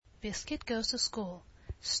Biscuit Goes to School.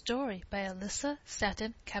 Story by Alyssa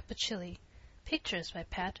Satin Cappuccilli. Pictures by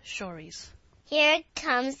Pat Shores. Here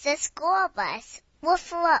comes the school bus.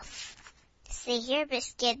 Woof, woof. See here,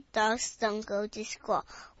 Biscuit. Dogs don't go to school.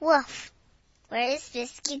 Woof. Where is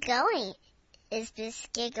Biscuit going? Is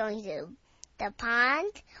Biscuit going to the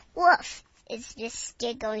pond? Woof. Is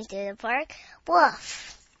Biscuit going to the park?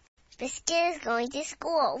 Woof. Biscuit is going to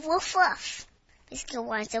school. Woof, woof. Biscuit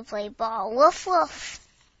wants to play ball. Woof, woof.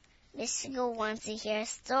 Biscuit wants to hear a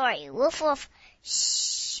story. Woof, woof.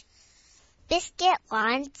 Shh. Biscuit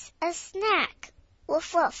wants a snack.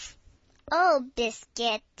 Woof, woof. Oh,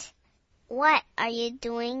 Biscuit, what are you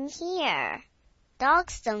doing here?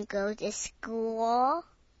 Dogs don't go to school.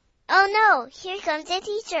 Oh no, here comes the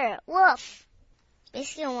teacher. Woof.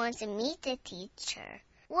 Biscuit wants to meet the teacher.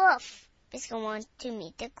 Woof. Biscuit wants to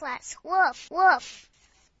meet the class. Woof, woof.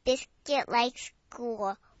 Biscuit likes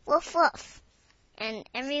school. Woof, woof. And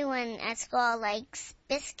everyone at school likes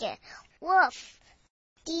Biscuit. Woof.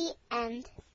 The end.